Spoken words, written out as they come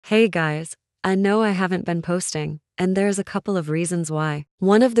Hey guys, I know I haven't been posting, and there's a couple of reasons why.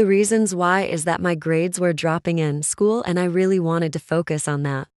 One of the reasons why is that my grades were dropping in school and I really wanted to focus on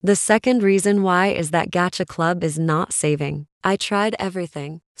that. The second reason why is that Gacha Club is not saving. I tried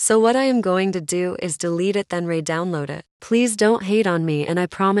everything. So what I am going to do is delete it then re-download it. Please don't hate on me and I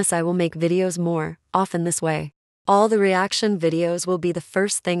promise I will make videos more often this way. All the reaction videos will be the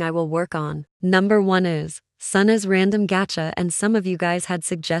first thing I will work on. Number 1 is Sunna's random gacha, and some of you guys had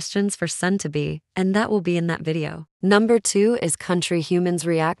suggestions for Sun to be, and that will be in that video. Number 2 is country humans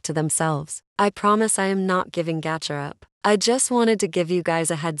react to themselves. I promise I am not giving gacha up. I just wanted to give you guys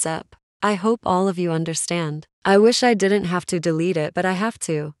a heads up. I hope all of you understand. I wish I didn't have to delete it, but I have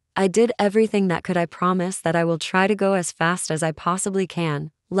to. I did everything that could. I promise that I will try to go as fast as I possibly can.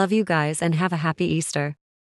 Love you guys and have a happy Easter.